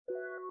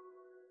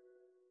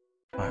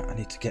Right, I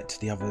need to get to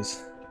the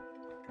others.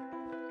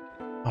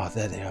 Oh,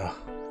 there they are.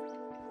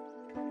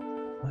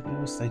 Why do they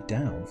all stay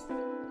down?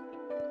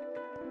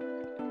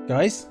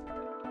 Guys?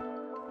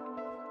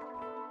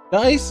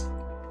 Guys?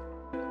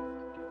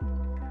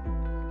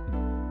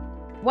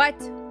 What?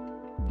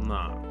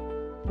 Nah.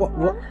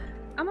 What?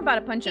 I'm about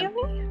to punch him.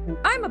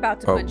 I'm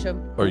about to punch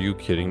him. Are you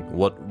kidding?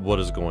 What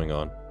is going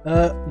on?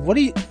 What are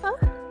you...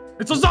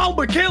 It's a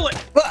zombie! Kill it!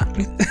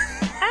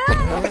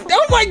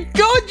 Oh my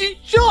god, you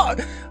shot!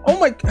 Oh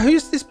my...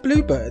 Who's this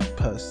bluebird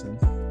person?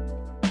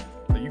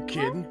 Are you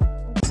kidding?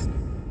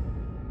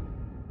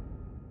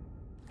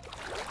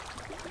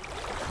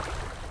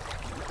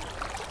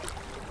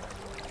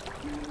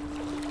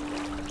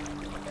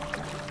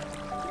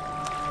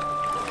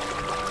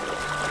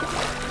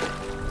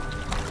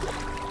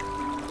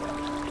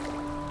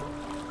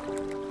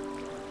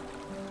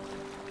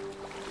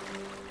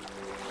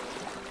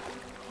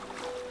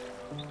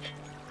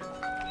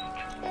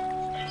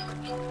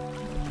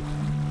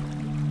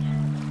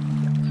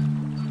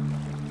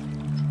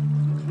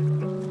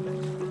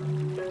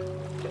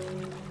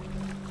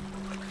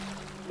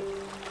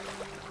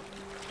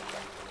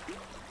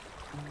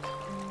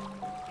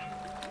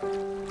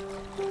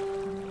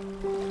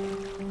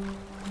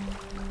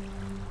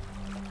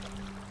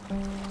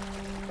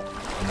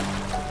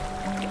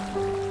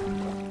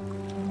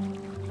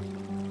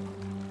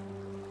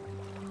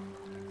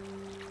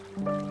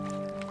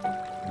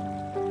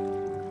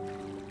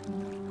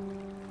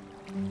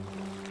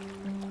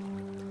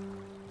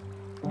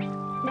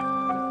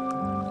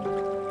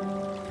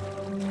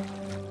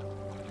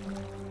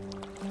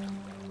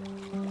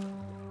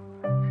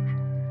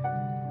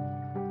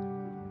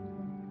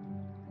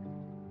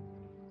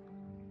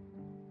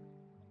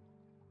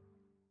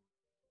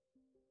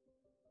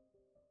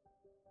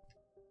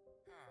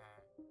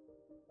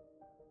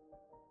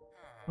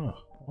 Oh,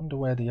 I wonder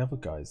where the other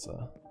guys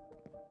are.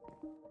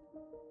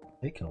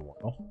 Taking a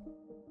while.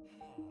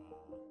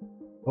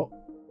 Oh.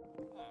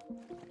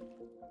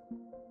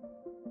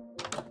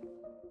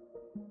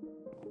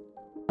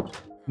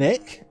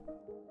 Nick?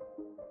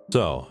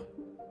 So,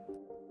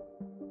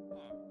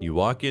 you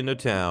walk into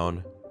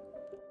town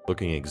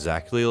looking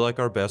exactly like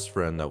our best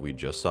friend that we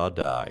just saw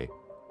die.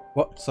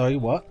 What? Sorry,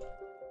 what?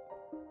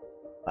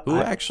 Who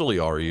actually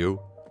are you?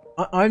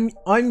 I'm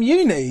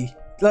Uni.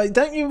 Like,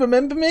 don't you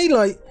remember me?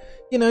 Like,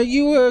 you know,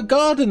 you were a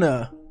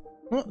gardener,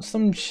 not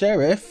some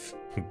sheriff.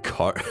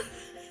 The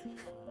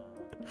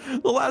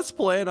last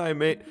plan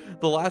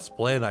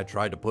I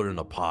tried to put in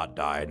a pot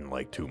died in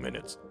like 2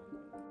 minutes.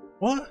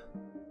 What?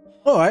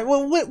 All right.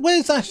 Well,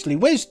 where's Ashley?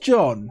 Where's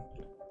John?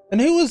 And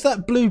who was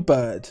that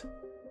bluebird?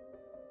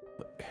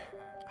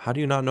 How do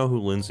you not know who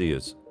Lindsay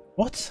is?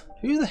 What?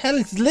 Who the hell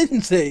is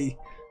Lindsay?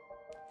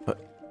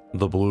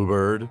 The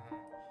bluebird.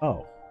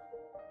 Oh.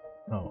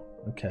 Oh.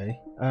 Okay.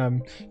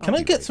 Can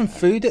I get some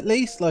food at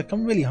least? Like,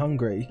 I'm really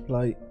hungry.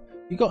 Like,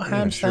 you got a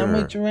ham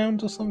sandwich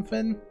around or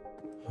something?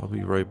 I'll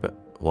be right back.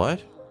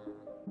 What?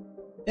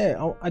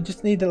 Yeah, I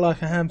just need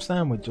like a ham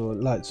sandwich or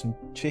like some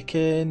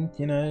chicken,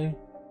 you know,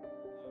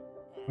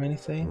 or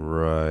anything.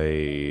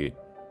 Right.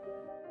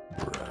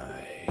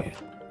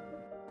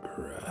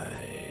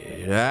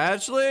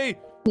 Ashley?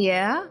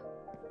 Yeah?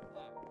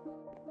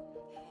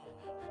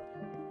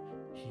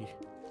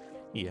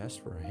 He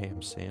asked for a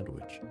ham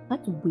sandwich.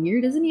 That's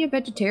weird. Isn't he a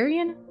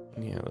vegetarian?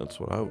 Yeah, that's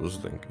what I was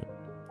thinking.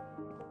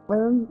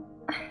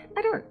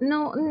 I don't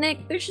know,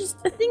 Nick. There's just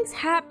things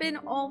happen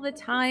all the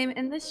time,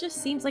 and this just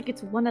seems like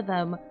it's one of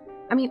them.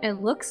 I mean,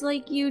 it looks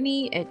like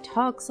Uni, it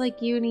talks like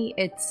Uni,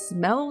 it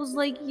smells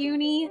like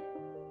Uni.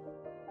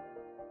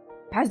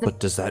 Has the But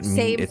does that mean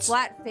same it's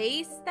flat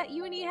face that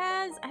Uni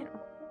has? I don't.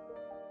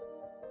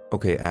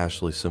 Okay,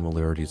 Ashley,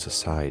 similarities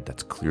aside,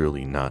 that's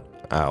clearly not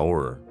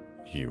our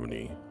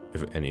Uni.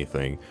 If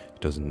anything, he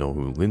doesn't know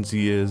who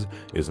Lindsay is,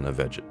 isn't a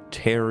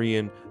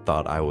vegetarian,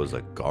 thought I was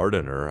a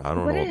gardener. I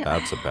don't know what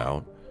that's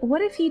about.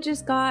 What if he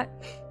just got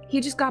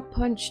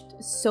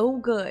punched so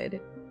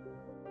good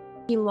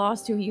he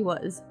lost who he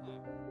was?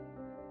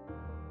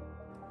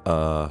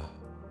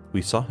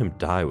 We saw him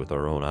die with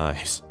our own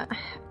eyes.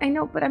 I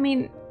know, but I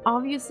mean,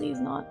 obviously he's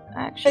not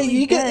actually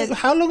Hey, dead.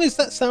 how long is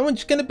that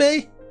sandwich gonna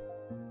be?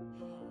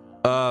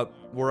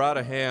 We're out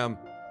of ham.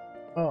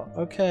 Oh,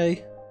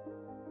 okay.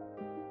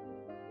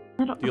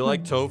 Do you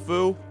like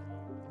tofu?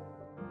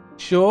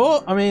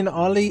 Sure. I mean,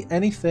 I'll eat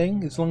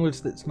anything as long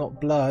as it's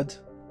not blood.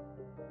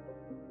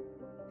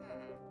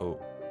 Oh,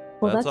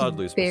 Well, that's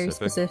oddly very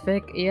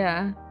specific.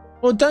 Yeah.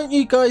 Well, don't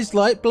you guys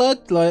like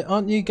blood? Like,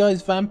 aren't you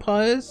guys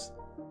vampires?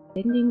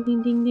 Ding ding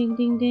ding ding ding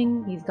ding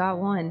ding. He's got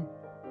one.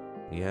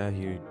 Yeah,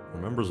 he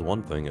remembers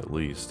one thing at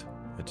least.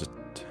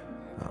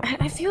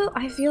 I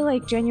feel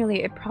like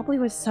genuinely it probably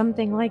was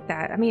something like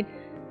that. I mean,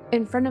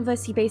 in front of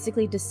us he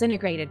basically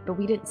disintegrated, but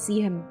we didn't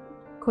see him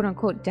quote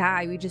unquote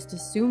die. We just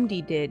assumed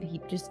he did. He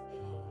just,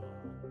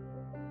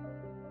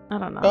 I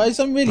don't know. Guys,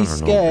 I'm really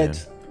scared.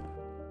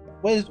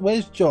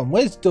 Where's John?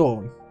 Where's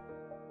Dawn?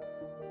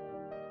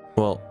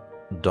 Well,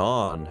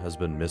 Dawn has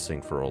been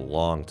missing for a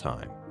long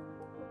time.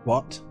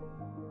 What?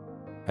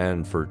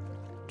 And for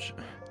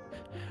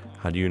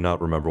How do you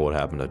not remember what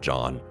happened to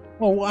John?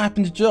 Well, what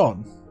happened to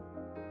John?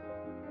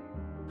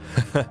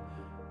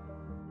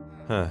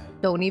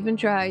 Don't even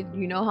try.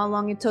 You know how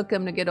long it took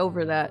him to get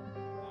over that.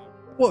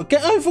 What?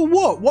 Get over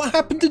what? What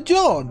happened to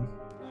John?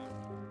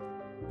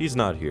 He's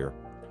not here.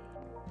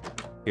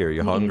 Here,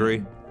 you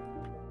hungry?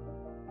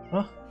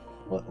 Huh?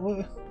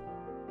 What?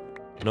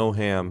 No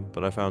ham,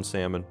 but I found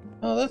salmon.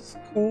 Oh, that's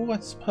cool, I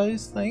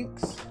suppose.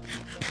 Thanks.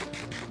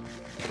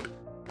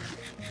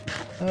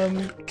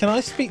 Can I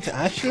speak to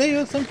Ashley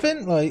or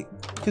something? Like,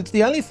 because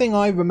the only thing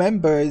I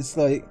remember is,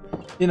 like,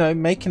 you know,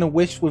 making a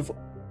wish with...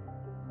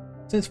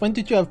 Since when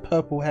did you have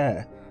purple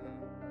hair?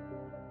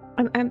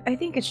 I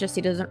think it's just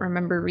he doesn't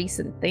remember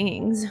recent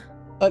things.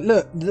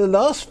 Look, the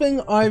last thing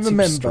I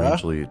remember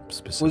strangely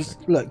specific. was...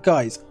 Look,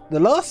 guys, the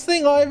last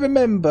thing I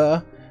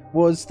remember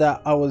was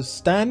that I was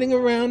standing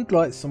around,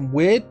 like, some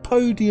weird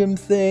podium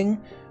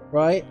thing,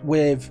 right?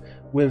 With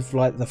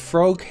like, the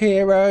frog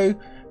hero.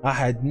 I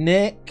had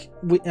Nick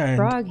and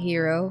Frog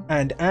hero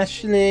and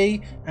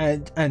Ashley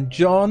and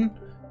John,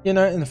 you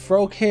know, and the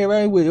frog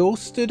hero. We all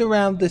stood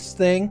around this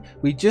thing.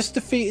 We just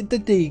defeated the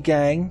D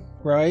gang,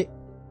 right?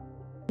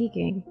 D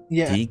gang.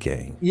 Yeah. D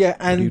gang. Yeah,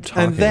 and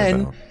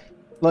then about?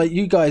 like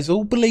you guys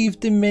all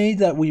believed in me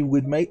that we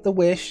would make the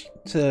wish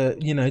to,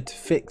 you know, to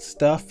fix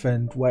stuff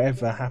and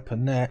whatever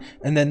happened there.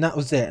 And then that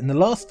was it. And the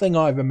last thing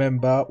I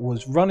remember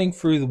was running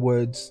through the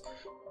woods,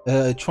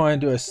 trying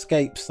to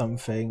escape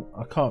something.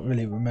 I can't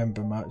really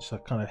remember much. I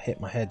kind of hit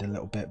my head a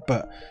little bit,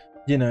 but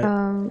you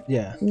know,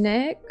 yeah.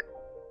 Nick,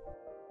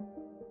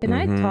 can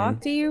I talk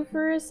to you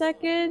for a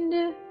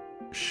second?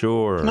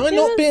 Sure. Can I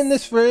not be in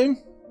this room?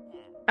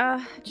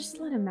 Just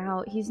let him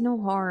out. He's no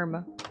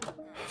harm.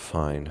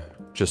 Fine.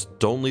 Just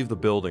don't leave the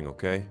building,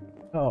 okay?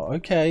 Oh,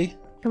 okay.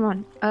 Come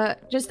on.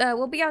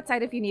 We'll be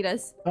outside if you need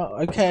us.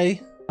 Oh,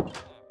 okay.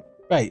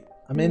 Great.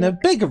 I'm in a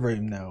bigger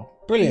room now.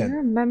 Brilliant. Do you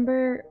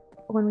remember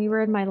when we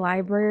were in my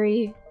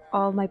library,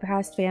 all my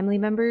past family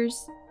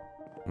members?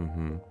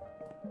 Mm-hmm.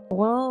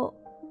 Well,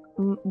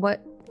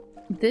 what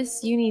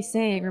this Uni's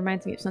saying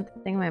reminds me of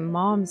something my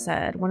mom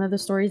said, one of the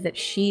stories that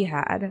she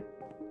had.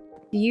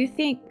 Do you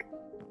think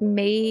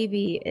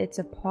maybe it's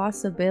a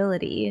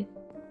possibility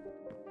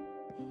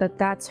that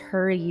that's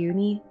her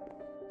Uni?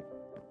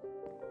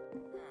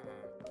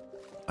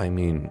 I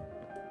mean...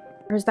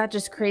 Or is that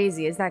just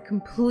crazy? Is that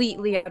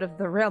completely out of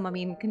the realm? I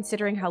mean,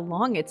 considering how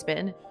long it's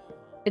been.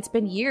 It's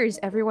been years.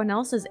 Everyone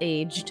else has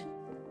aged.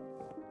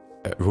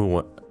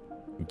 Everyone...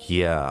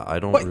 Yeah, I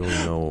don't really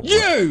know...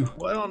 You!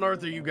 What on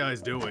earth are you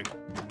guys doing?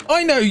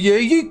 I know you.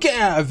 You get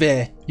out of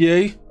here.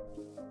 You.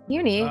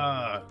 Uni.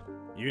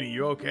 Uni,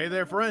 you okay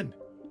there, friend?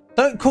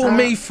 Don't call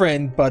me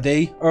friend,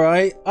 buddy. All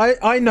right.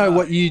 I know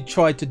what you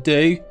tried to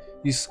do.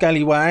 You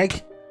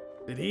scallywag.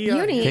 Did he?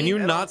 Uni. Can you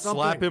hit not something?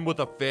 slap him with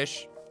a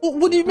fish?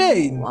 What do you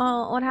mean?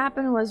 Well, what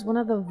happened was one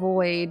of the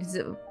Voids,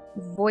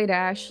 Void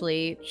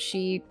Ashley,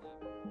 she...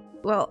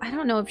 Well, I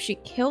don't know if she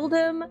killed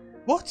him.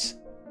 What?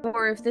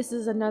 Or if this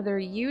is another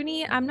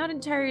Uni. I'm not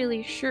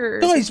entirely sure.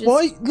 Guys,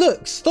 why?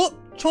 Look, stop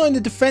trying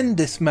to defend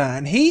this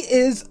man. He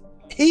is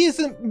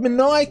a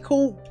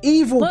maniacal,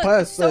 evil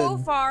person. So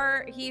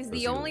far, he's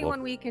the only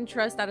one we can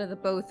trust out of the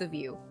both of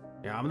you.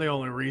 Yeah, I'm the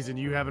only reason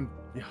you haven't...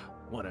 Yeah,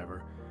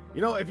 whatever.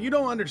 You know, if you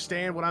don't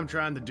understand what I'm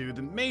trying to do,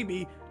 then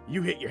maybe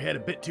you hit your head a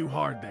bit too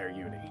hard there,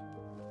 Uni.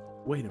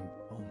 Wait a minute.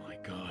 Oh my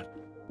god.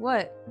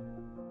 What?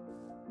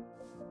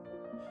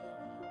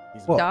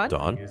 He's What?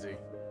 Don? Is he?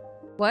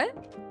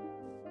 What?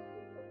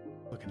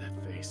 Look at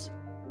that face.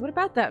 What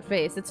about that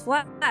face? It's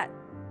flat.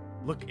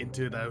 Look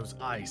into those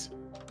eyes.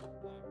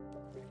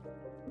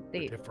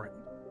 They, Different.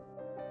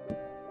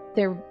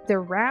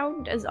 they're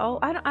round as all.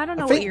 I don't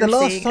know I what think you're the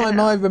last saying. time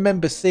I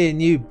remember seeing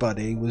you,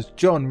 buddy, was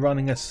John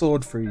running a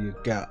sword through your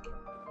gut.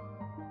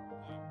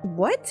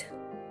 What?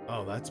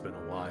 Oh, that's been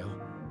a while.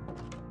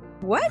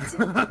 What?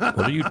 What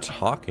are you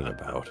talking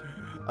about?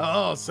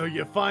 Oh, so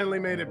you finally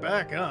made it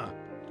back, huh?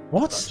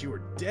 What? Thought you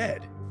were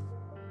dead.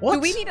 What? Do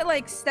we need to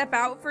like step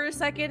out for a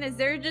second? Is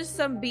there just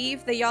some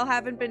beef that y'all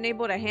haven't been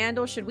able to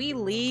handle? Should we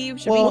leave?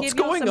 Should Well, we What's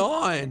give y'all going some...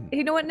 on?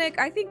 You know what, Nick?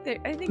 I think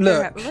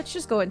Look. let's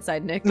just go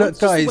inside, Nick. Look, Let's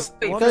guys, just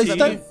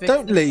wait.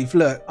 don't leave.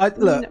 Look,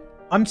 No.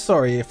 I'm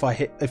sorry if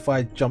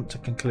I jump to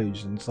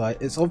conclusions. Like,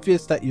 it's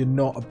obvious that you're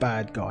not a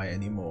bad guy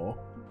anymore.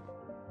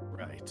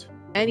 Right.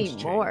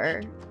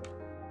 Anymore.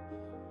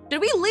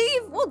 Should we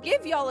leave? We'll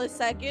give y'all a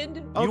second.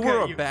 You Okay,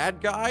 were a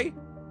bad guy?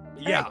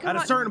 Yeah, come at a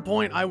on. certain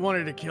point, I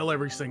wanted to kill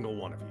every single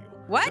one of you.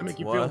 What? To make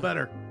you What? feel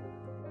better.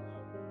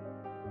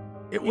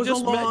 It We was a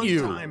just met long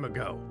you. time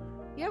ago.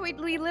 Yeah,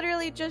 we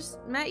literally just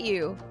met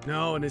you.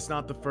 No, and it's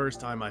not the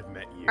first time I've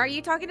met you. Are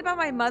you talking about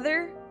my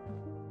mother?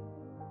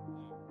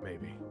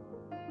 Maybe.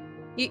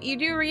 You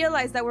do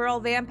realize that we're all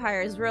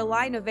vampires. We're a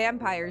line of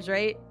vampires,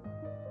 right?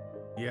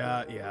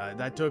 Yeah,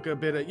 that took a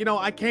bit of... You know,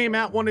 I came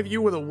at one of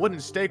you with a wooden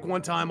stake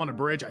one time on a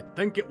bridge. I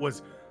think it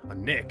was a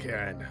Nick,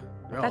 and...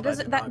 Well, That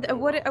doesn't. did not go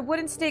well. A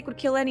wooden stake would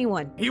kill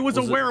anyone. He was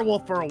Was a it-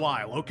 werewolf for a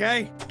while,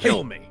 okay?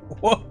 Kill me.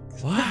 What?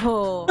 What?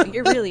 Oh,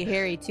 you're really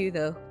hairy too,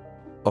 though.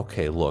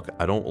 Okay, look,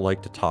 I don't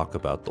like to talk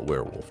about the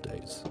werewolf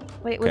days.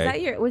 Wait,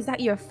 Okay? was that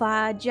your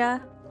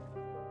father?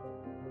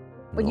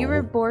 When you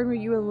were No. born, were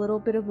you a little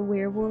bit of a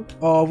werewolf?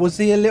 Oh, was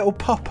he a little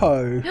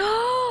puppo?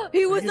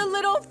 He was a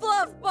little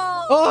fluff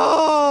ball!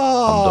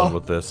 Oh! I'm done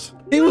with this.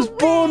 He was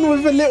born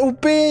with a little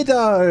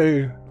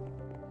beardo.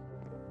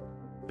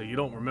 So you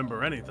don't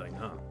remember anything,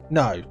 huh?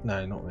 No,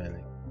 not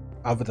really.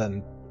 Other than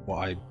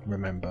what I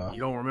remember.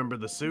 You don't remember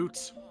the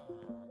suits?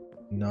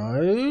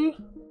 No.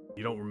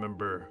 You don't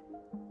remember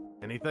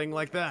anything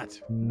like that?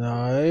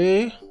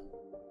 No.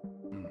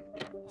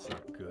 That's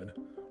not good.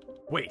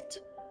 Wait.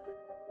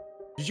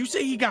 Did you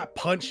say he got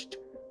punched?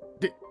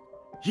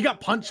 He got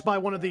punched by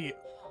one of the...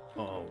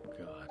 Oh,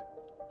 God.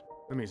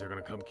 That means they're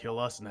gonna come kill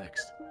us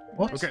next.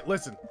 What? Okay,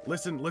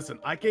 listen.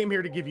 I came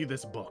here to give you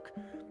this book.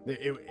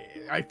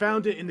 I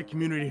found it in the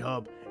community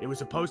hub. It was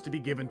supposed to be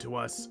given to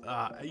us.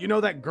 You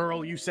know that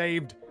girl you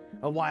saved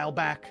a while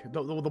back?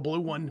 The blue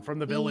one from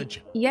the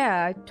village?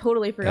 Yeah, I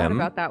totally forgot Em?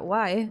 about that.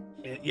 Why?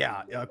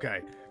 Yeah,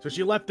 okay. So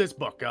she left this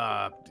book.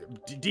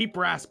 Deep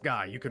Rasp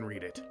Guy. You can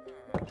read it.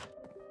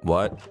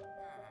 What?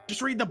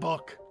 Just read the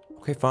book.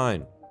 Okay,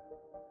 fine.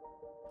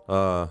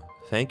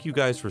 Thank you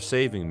guys for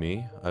saving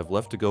me. I've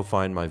left to go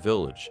find my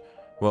village.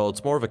 Well,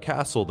 it's more of a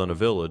castle than a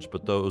village,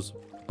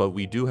 but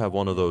we do have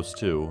one of those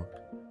too.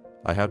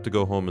 I have to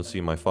go home and see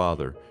my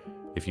father.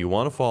 If you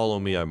want to follow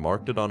me, I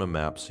marked it on a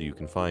map so you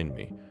can find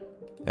me.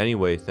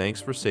 Anyway,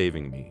 thanks for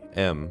saving me.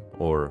 M,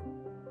 or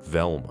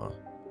Velma.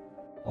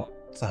 What?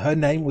 So her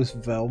name was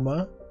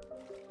Velma?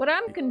 What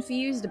I'm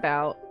confused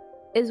about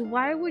is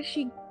why would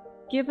she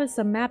give us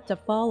a map to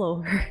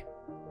follow her?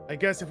 I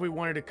guess if we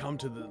wanted to come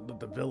to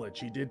the village,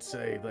 he did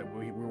say that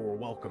we were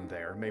welcome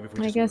there. Maybe if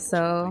we I just guess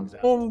wanted to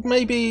check so. things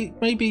out. Or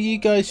maybe you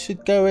guys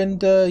should go and,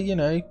 go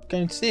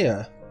and see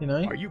her,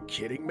 Are you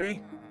kidding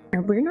me?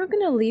 We're not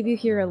gonna leave you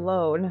here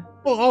alone.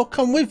 Well, I'll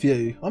come with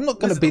you. I'm not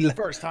going This to is be... the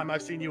first time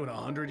I've seen you in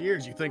 100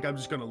 years. You think I'm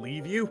just gonna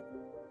leave you?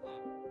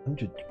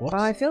 100 what?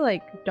 Well, I feel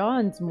like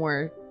Dawn's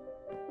more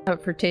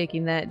up for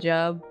taking that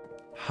job.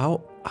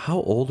 How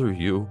old are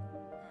you?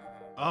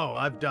 Oh,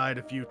 I've died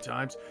a few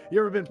times. You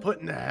ever been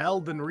put into hell,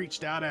 then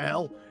reached out of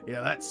hell?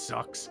 Yeah, that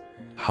sucks.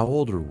 How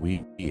old are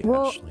we,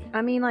 Well, Ashley?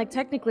 I mean, like,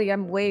 technically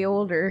I'm way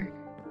older.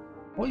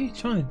 What are you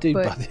trying to do,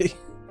 But- buddy?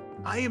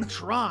 I am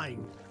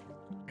trying.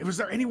 Was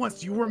there anyone?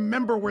 Do you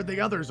remember where the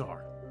others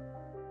are?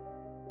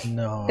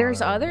 No. There's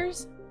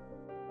others?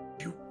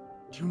 Do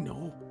you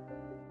know?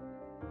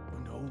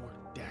 You know where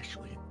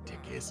Dashley and Dick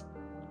is?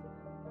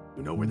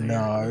 You know where they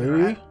are?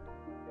 No.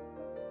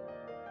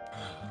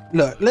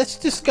 Look,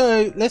 let's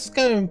go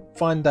and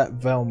find that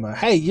Velma.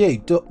 Hey,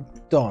 you,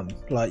 Don.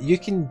 Like, you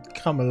can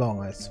come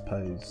along, I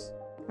suppose.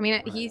 I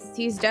mean,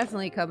 he's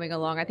definitely coming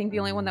along. I think the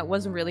only one that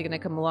wasn't really going to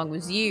come along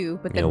was you,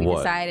 but then Yeah, we what?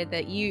 decided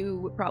that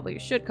you probably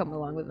should come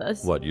along with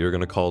us. What, you're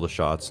gonna call the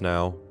shots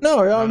now? No,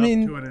 I Not up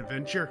mean... to an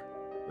adventure.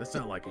 That's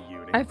not like a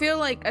uni. I feel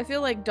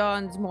like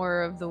Dawn's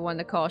more of the one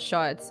to call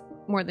shots,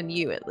 more than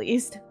you at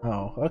least.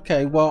 Oh,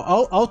 okay. Well,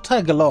 I'll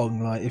tag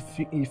along. Like, if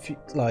you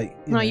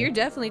like. No, you're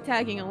definitely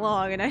tagging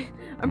along, and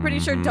I'm pretty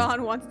sure Mhm.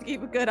 Dawn wants to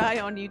keep a good eye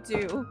on you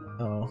too.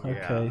 Oh, Yeah.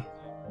 okay.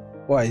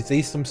 Why is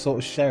he some sort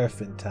of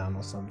sheriff in town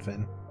or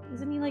something?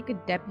 Isn't he like a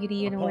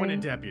deputy in a way?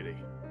 Appointed deputy.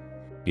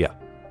 Yeah.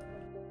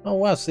 Oh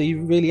wow, so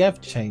you really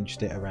have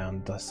changed it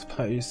around, I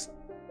suppose.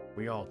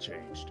 We all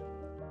changed.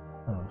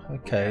 Oh, We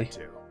okay. had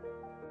to.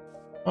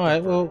 All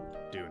right. Well,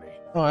 Dooney.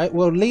 all right.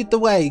 Well, lead the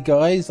way,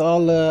 guys.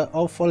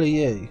 I'll follow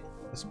you,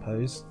 I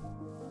suppose.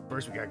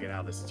 First, we gotta get out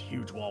of this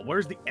huge wall.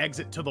 Where's the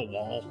exit to the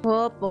wall?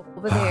 Well,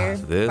 over there,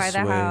 This by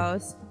the way.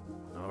 house.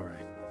 All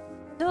right.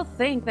 Still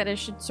think that it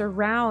should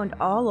surround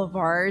all of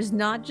ours,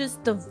 not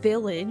just the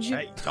village.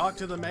 Hey, talk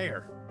to the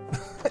mayor.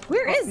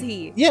 Where is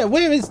he? Yeah,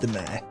 where is the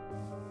mayor?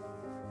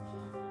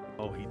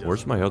 Oh, he does.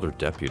 Where's my other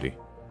deputy?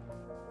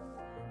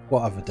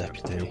 What other Kill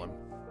deputy? him.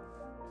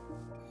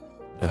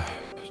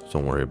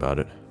 Don't worry about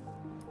it.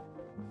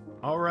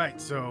 All right,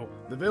 so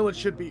the village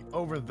should be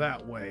over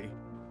that way,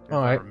 if All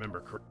I right. remember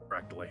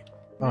correctly.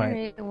 All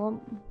right.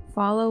 Well,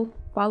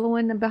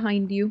 following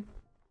behind you.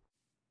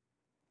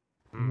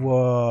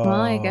 Whoa.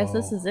 Well, I guess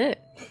this is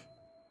it.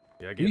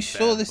 Yeah, I You get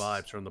sure bad this-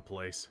 vibes from the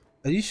place.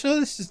 Are you sure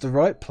this is the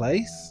right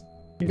place?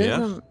 It Yeah.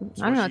 doesn't-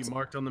 That's I don't what know. she it's-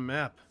 marked on the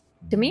map.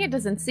 To me, it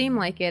doesn't seem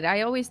like it.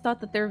 I always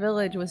thought that their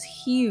village was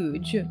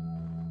huge.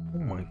 Oh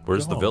my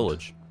Where's the God.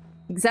 village?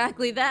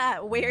 Exactly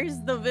that. Where's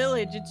the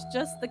village? It's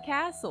just the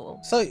castle.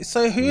 So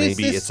who is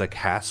Maybe this? it's a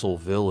castle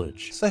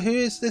village. So who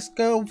is this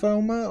girl,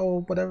 Velma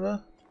or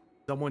whatever?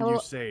 Someone Hello- you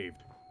saved.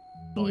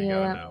 That's all you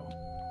Yeah. gotta know.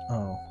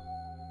 Oh.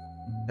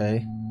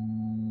 Okay.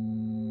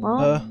 Well,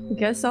 I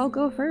guess I'll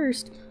go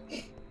first.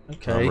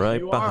 Okay. I'm right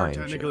You are behind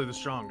technically you. the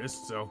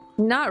strongest, so.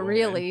 Not Go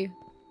really.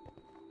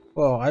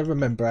 Well, I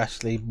remember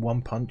Ashley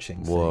one punching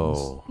things.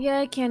 Whoa. Yeah,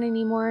 I can't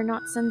anymore.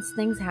 Not since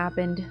things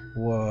happened.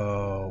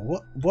 Whoa.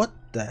 What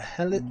the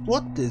hell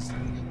what is...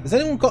 Has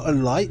anyone got a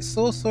light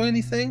source or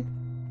anything?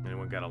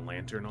 Anyone got a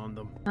lantern on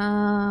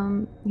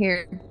them?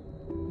 Here.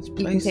 This You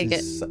can place take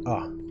is...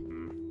 Ah.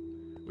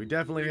 We We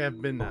definitely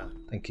have been.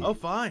 Thank you. Oh,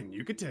 fine.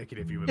 You could take it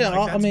if you would Yeah,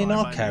 like. I mean, fine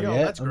I'll by me. carry Oh, it.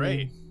 That's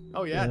great.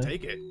 Oh yeah, you know.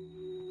 take it.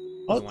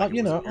 I'll, Wasn't like it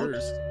you know, wasn't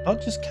yours. I'll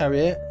just carry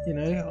it. You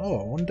know. Oh,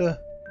 I wonder.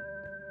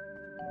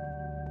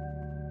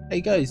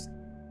 Hey guys,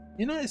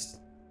 you notice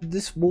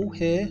this wall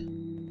here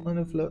kind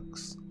of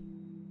looks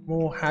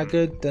more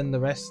haggard than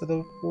the rest of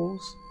the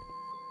walls?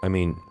 I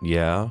mean,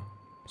 yeah.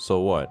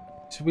 So what?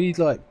 Should we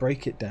like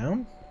break it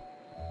down?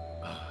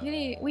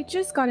 We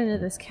just got into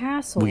this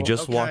castle. We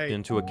just walked Okay,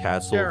 into a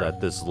castle Sheriff.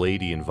 that this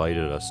lady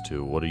invited us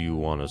to. What do you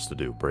want us to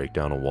do? Break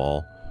down a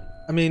wall?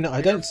 I mean, I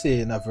don't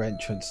see another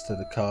entrance to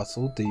the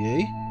castle, do you?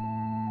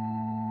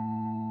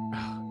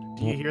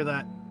 Do you hear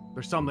that?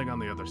 There's something on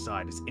the other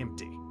side. It's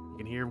empty. You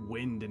can hear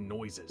wind and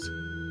noises.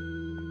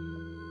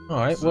 All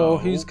right. Well, So-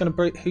 who's gonna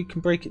break? Who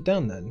can break it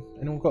down then?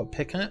 Anyone got a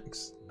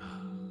pickaxe?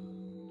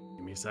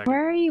 Give me a second.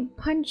 Where are you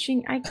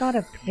punching? I got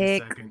a Give me a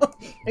pick. second.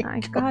 I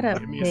got a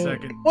Give me a pick.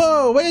 second.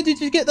 Whoa! Where did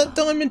you get that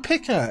diamond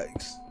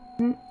pickaxe?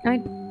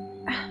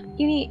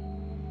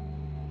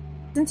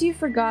 Since you've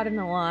forgotten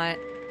a lot,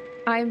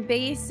 I'm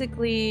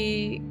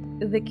basically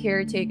the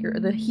caretaker,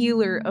 the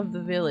healer of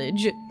the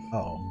village.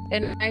 Oh.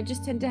 And I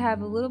just tend to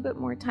have a little bit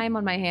more time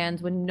on my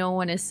hands when no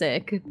one is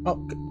sick. Oh,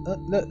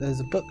 look, there's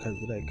a book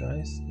over there,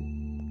 guys.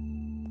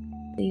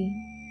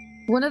 See.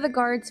 One of the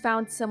guards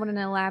found someone in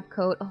a lab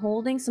coat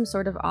holding some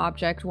sort of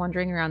object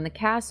wandering around the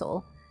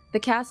castle. The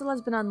castle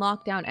has been on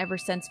lockdown ever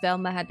since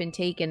Velma had been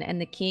taken,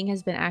 and the king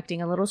has been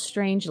acting a little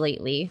strange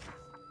lately.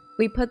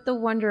 We put the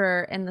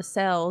Wanderer in the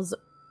cells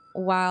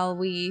while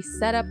we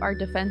set up our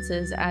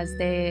defenses as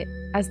the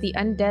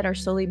undead are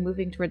slowly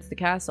moving towards the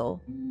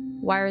castle.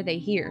 Why are they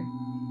here?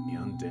 The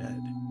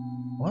undead.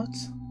 What?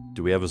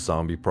 Do we have a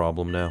zombie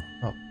problem now?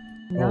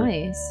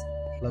 Nice.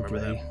 Lovely. Remember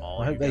that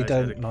mall I hope you they guys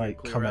had to don't like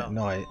clear come out? at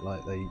night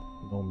like they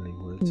normally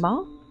would.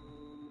 Ma?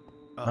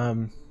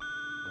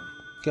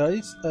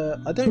 Guys,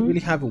 I don't really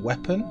have a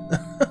weapon.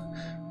 I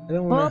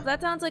don't Well, wanna...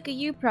 that sounds like a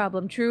you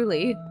problem,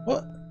 truly.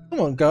 What? Come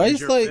on, Use guys.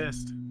 your Like,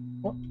 fist.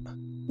 what?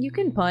 You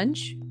can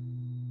punch.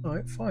 All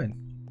right, fine.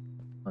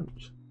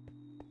 Punch.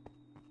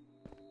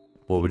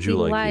 What would you Be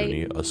like, light.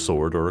 Uni? A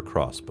sword or a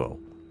crossbow?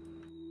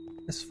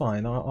 It's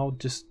fine. I'll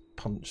just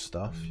punch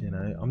stuff. You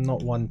know, I'm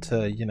not one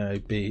to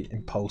be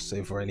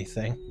impulsive or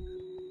anything.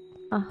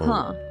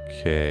 Uh-huh.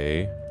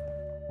 Okay.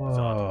 It's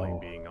odd, Whoa.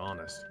 like, being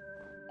honest.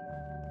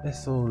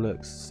 This all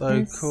looks so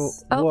Yes. cool.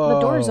 Oh, Whoa.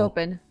 the door's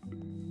open.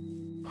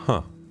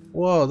 Huh.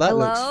 Whoa, that Hello?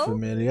 looks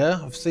familiar.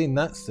 I've seen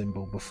that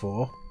symbol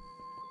before.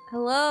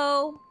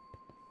 Hello?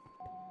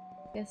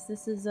 Guess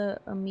this is a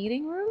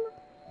meeting room?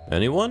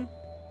 Anyone?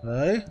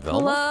 Hello? Velma?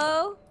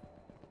 Hello?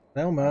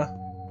 Velma?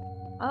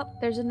 Oh,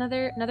 there's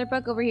another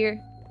book over here.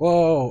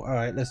 Whoa,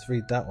 alright, let's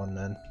read that one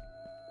then.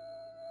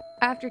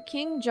 After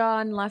King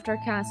John left our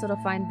castle to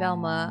find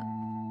Velma,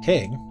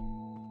 King?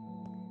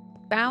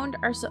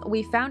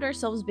 we found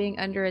ourselves being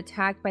under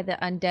attack by the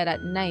undead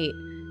at night.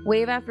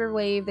 Wave after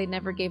wave, they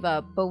never gave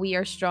up, but we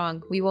are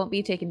strong. We won't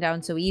be taken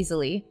down so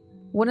easily.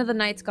 One of the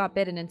knights got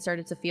bitten and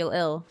started to feel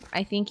ill.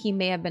 I think he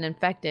may have been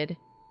infected.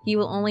 He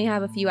will only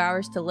have a few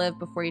hours to live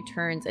before he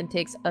turns and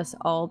takes us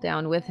all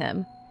down with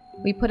him.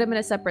 We put him in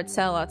a separate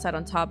cell outside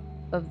on top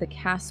of the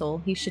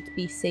castle. He should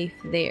be safe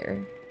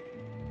there.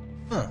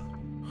 Huh.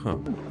 Huh.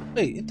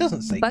 Wait, it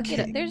doesn't say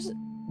King. There's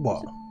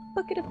What?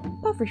 bucket of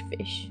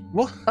pufferfish.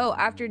 What? Oh,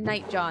 after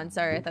Knight John.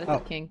 Sorry, I thought it said Oh.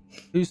 King.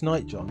 Who's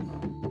Knight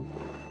John?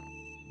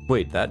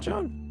 Wait, that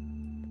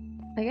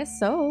John? I guess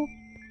so.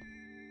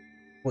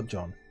 What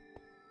John?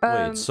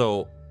 Wait,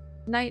 so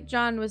Knight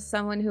John was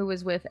someone who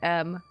was with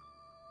M,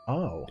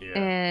 Oh. Yeah.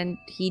 and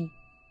he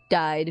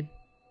died.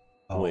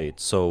 Oh. wait,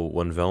 so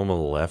when Velma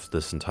left,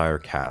 this entire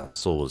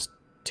castle was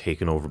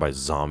taken over by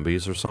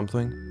zombies or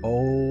something?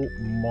 Oh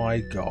my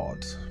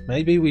god.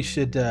 Maybe we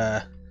should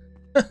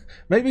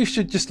maybe we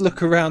should just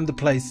look around the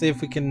place, see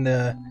if we can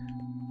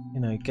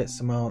get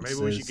some answers.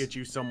 Maybe we should get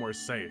you somewhere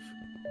safe.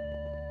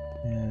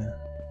 Yeah.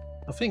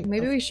 I think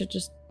Maybe we should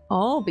just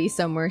all be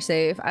somewhere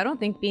safe. I don't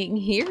think being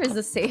here is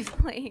a safe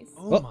place.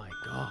 Oh What? my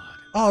god.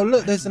 Oh look,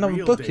 That's there's another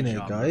real book in here,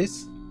 deja vu.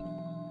 guys.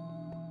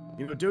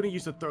 You know, Dooney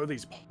used to throw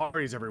these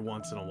parties every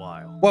once in a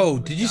while. Whoa,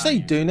 The did you guy say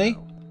used to Dooney?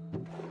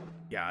 know.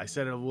 Yeah, I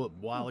said it a little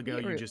while ago.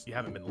 Beetroot. You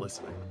haven't been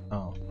listening.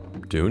 Oh.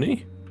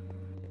 Dooney?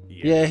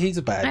 Yeah, he's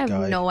a bad I have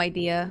guy. no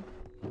idea.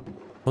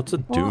 What's a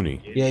Well-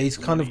 Dooney? Yeah, he's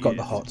kind of He got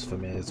the is. hots for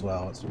me as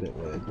well. It's a bit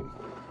weird.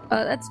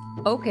 That's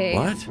okay.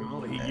 What?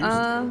 Well, he used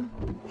to.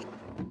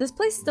 This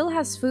place still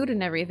has food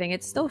and everything.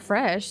 It's still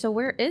fresh. So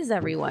where is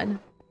everyone?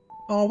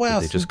 Oh wow,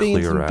 Did they some just beans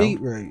clear and out?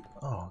 beetroot.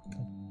 Oh,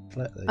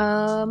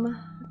 completely.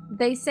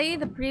 They say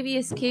the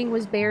previous king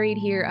was buried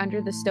here under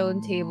the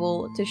stone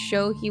table to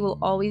show he will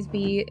always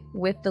be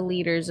with the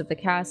leaders of the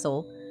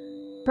castle.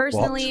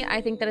 Personally,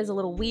 I think that is a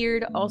little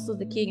weird. Also,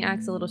 the king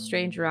acts a little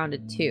strange around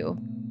it too.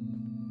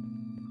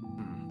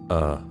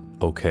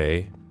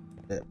 Okay.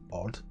 Bit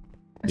odd.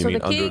 You So mean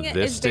the under king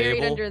this is buried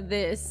table? under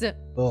this. Ugh.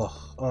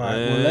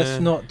 Alright, well let's Eh.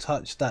 not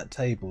touch that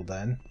table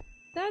then.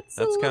 That's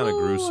That's kind of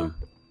gruesome.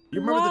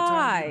 You remember the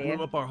time you Why?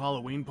 blew up our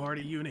Halloween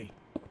party, Uni?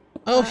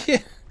 Oh yeah.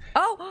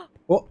 Oh,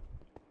 What?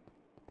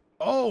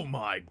 Oh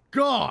my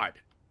god!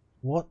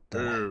 What the?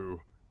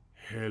 Oh,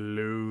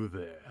 hello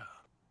there.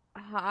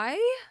 Hi?